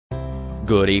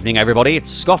Good evening everybody, it's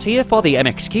Scott here for the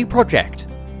MXQ Project.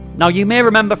 Now you may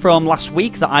remember from last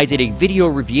week that I did a video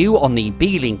review on the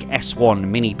Beelink S1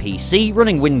 Mini PC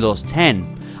running Windows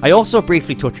 10. I also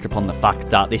briefly touched upon the fact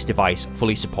that this device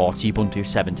fully supports Ubuntu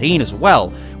 17 as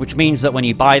well, which means that when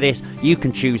you buy this, you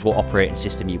can choose what operating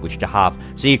system you wish to have.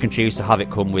 So you can choose to have it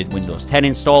come with Windows 10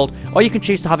 installed, or you can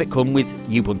choose to have it come with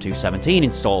Ubuntu 17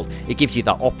 installed. It gives you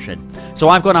that option. So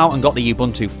I've gone out and got the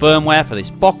Ubuntu firmware for this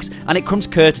box, and it comes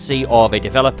courtesy of a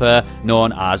developer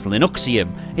known as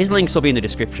Linuxium. His links will be in the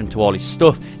description to all his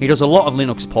stuff. He does a lot of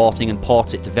Linux porting and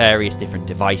ports it to various different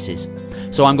devices.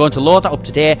 So I'm going to load that up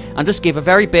today and just give a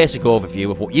very basic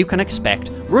overview of what you can expect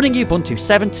running Ubuntu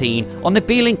 17 on the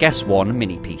Beelink S1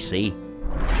 Mini PC.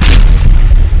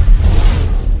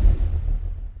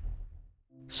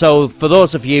 So, for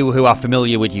those of you who are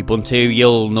familiar with Ubuntu,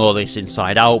 you'll know this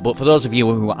inside out, but for those of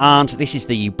you who aren't, this is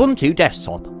the Ubuntu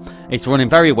Desktop. It's running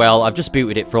very well. I've just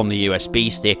booted it from the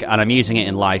USB stick and I'm using it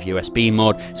in live USB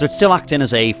mode, so it's still acting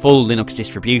as a full Linux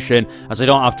distribution, as I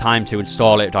don't have time to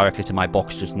install it directly to my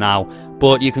box just now,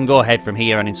 but you can go ahead from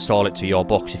here and install it to your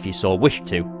box if you so wish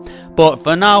to. But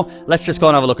for now, let's just go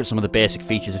and have a look at some of the basic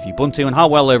features of Ubuntu and how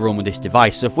well they run with this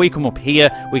device. So if we come up here,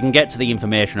 we can get to the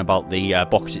information about the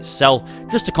box itself,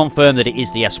 just to confirm that it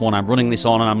is the S1 I'm running this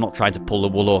on and I'm not trying to pull the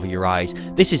wool over your eyes.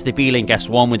 This is the Beelink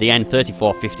S1 with the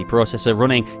N3450 processor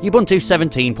running Ubuntu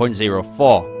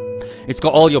 17.04. It's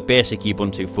got all your basic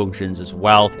Ubuntu functions as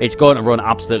well. It's going to run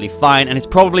absolutely fine, and it's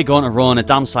probably going to run a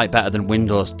damn sight better than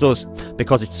Windows does,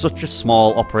 because it's such a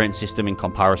small operating system in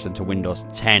comparison to Windows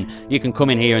 10. You can come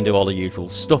in here and do all the usual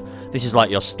stuff. This is like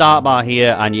your start bar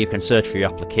here, and you can search for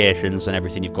your applications and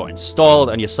everything you've got installed,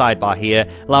 and your sidebar here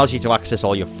allows you to access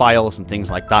all your files and things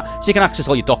like that. So you can access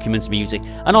all your documents, music,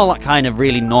 and all that kind of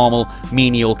really normal,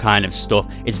 menial kind of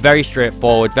stuff. It's very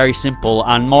straightforward, very simple,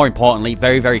 and more importantly,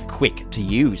 very, very quick to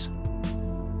use.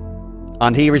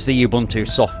 And here is the Ubuntu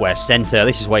Software Center.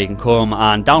 This is where you can come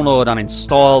and download and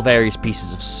install various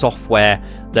pieces of software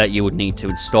that you would need to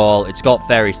install. It's got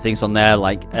various things on there,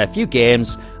 like a few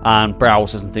games and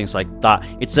browsers and things like that.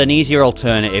 It's an easier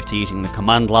alternative to using the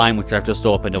command line, which I've just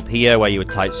opened up here, where you would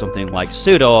type something like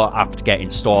sudo apt-get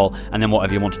install and then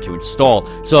whatever you wanted to install.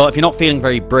 So if you're not feeling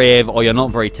very brave or you're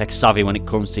not very tech savvy when it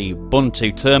comes to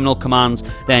Ubuntu terminal commands,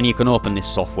 then you can open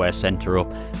this Software Center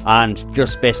up and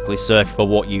just basically search for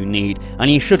what you need, and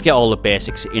you should get all the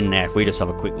basics in there. If we just have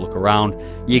a quick look around,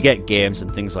 you get games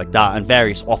and things like that, and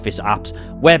various Office apps,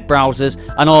 web browsers,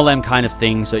 and all them kind of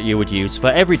things that you would use for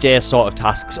everyday sort of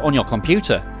tasks on your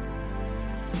computer.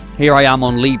 Here I am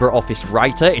on LibreOffice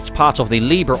Writer. It's part of the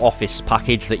LibreOffice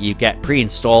package that you get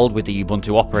pre-installed with the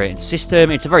Ubuntu operating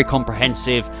system. It's a very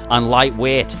comprehensive and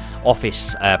lightweight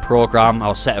Office program,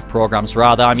 or set of programs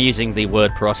rather. I'm using the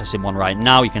word processing one right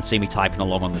now. You can see me typing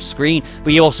along on the screen,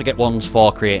 but you also get ones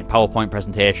for creating PowerPoint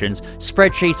presentations,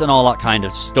 spreadsheets, and all that kind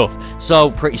of stuff.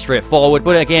 So pretty straightforward,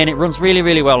 but again, it runs really,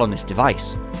 really well on this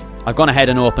device. I've gone ahead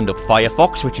and opened up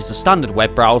Firefox, which is the standard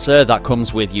web browser that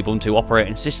comes with Ubuntu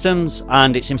operating systems,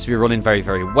 and it seems to be running very,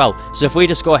 very well. So if we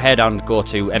just go ahead and go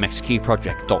to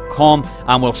MXQproject.com,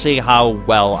 and we'll see how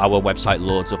well our website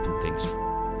loads up and things.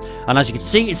 And as you can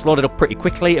see, it's loaded up pretty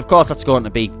quickly. Of course, that's going to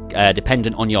be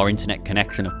dependent on your internet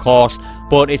connection, of course,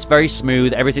 but it's very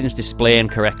smooth. Everything is displaying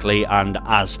correctly and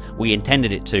as we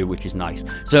intended it to, which is nice.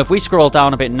 So if we scroll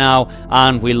down a bit now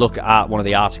and we look at one of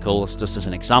the articles, just as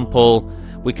an example,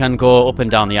 we can go up and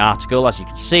down the article, as you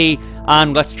can see,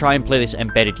 and let's try and play this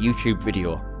embedded YouTube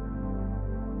video.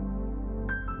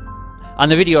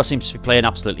 And the video seems to be playing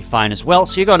absolutely fine as well,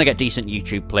 so you're going to get decent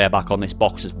YouTube playback on this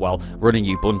box as well, running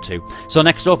Ubuntu. So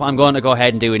next up, I'm going to go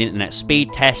ahead and do an internet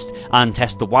speed test and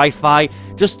test the Wi-Fi,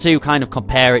 just to kind of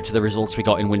compare it to the results we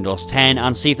got in Windows 10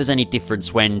 and see if there's any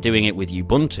difference when doing it with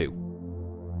Ubuntu.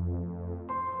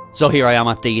 So here I am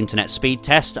at the internet speed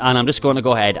test, and I'm just going to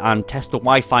go ahead and test the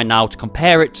Wi-Fi now to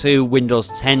compare it to Windows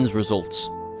 10's results.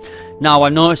 Now,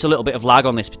 I've noticed a little bit of lag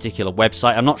on this particular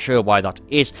website. I'm not sure why that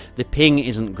is. The ping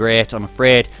isn't great, I'm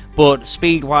afraid, but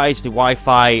speed-wise, the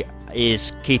Wi-Fi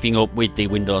is keeping up with the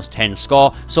Windows 10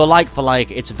 score. So like for like,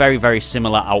 it's a very, very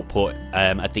similar output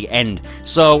at the end.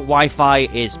 So Wi-Fi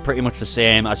is pretty much the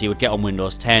same as you would get on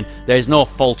Windows 10. There's no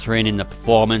faltering in the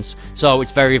performance, so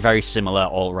it's very, very similar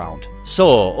all around.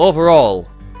 So overall,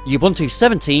 Ubuntu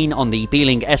 17 on the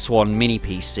Beelink S1 Mini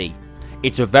PC.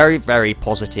 It's a very, very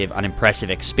positive and impressive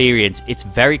experience. It's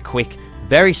very quick,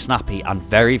 very snappy, and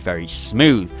very, very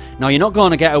smooth. Now, you're not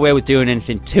going to get away with doing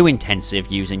anything too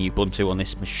intensive using Ubuntu on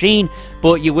this machine,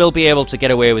 but you will be able to get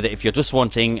away with it if you're just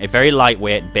wanting a very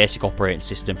lightweight and basic operating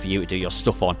system for you to do your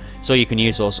stuff on. So you can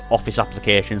use those Office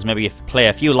applications, maybe play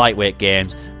a few lightweight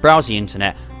games, browse the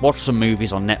internet, watch some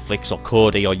movies on Netflix or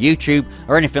Kodi or YouTube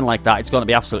or anything like that. It's going to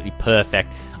be absolutely perfect.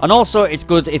 And also, it's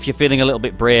good if you're feeling a little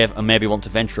bit brave and maybe want to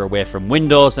venture away from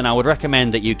Windows, then I would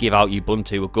recommend that you give out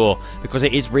Ubuntu a go, because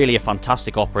it is really a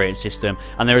fantastic operating system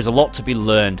and there is a lot to be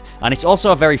learned. And it's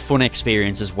also a very fun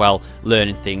experience as well,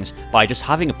 learning things by just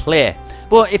having a play.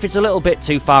 But if it's a little bit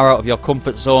too far out of your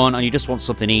comfort zone and you just want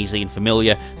something easy and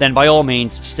familiar, then by all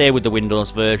means, stay with the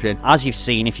Windows version. As you've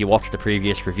seen if you watched the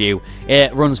previous review,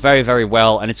 it runs very, very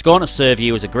well, and it's going to serve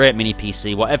you as a great mini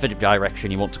PC, whatever direction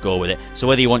you want to go with it. So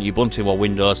whether you want Ubuntu or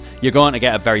Windows, you're going to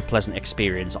get a very pleasant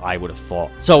experience, I would have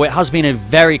thought. So it has been a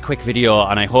very quick video,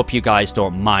 and I hope you guys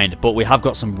don't mind, but we have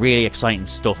got some really exciting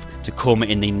stuff to come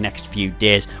in the next few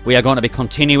days. We are going to be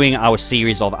continuing our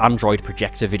series of Android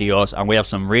projector videos, and we have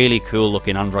some really cool looking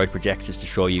Android projectors to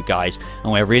show you guys,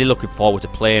 and we're really looking forward to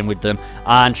playing with them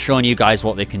and showing you guys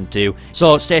what they can do.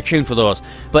 So stay tuned for those.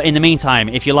 But in the meantime,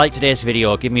 if you liked today's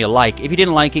video, give me a like. If you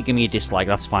didn't like it, give me a dislike,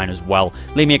 that's fine as well.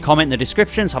 Leave me a comment in the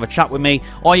descriptions, have a chat with me,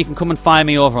 or you can come and find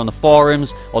me over on the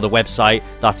forums or the website.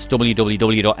 That's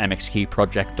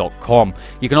www.mxqproject.com.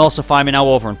 You can also find me now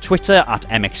over on Twitter at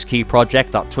MXQ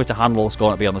Project. That Twitter handle is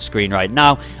going to be on the screen right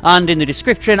now, and in the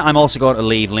description I'm also going to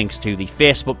leave links to the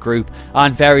Facebook group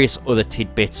and various other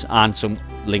tidbits and some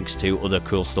links to other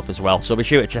cool stuff as well. So be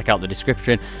sure to check out the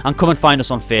description and come and find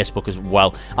us on Facebook as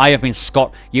well. I have been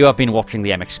Scott, you have been watching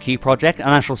the MXQ Project, and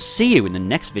I shall see you in the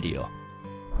next video.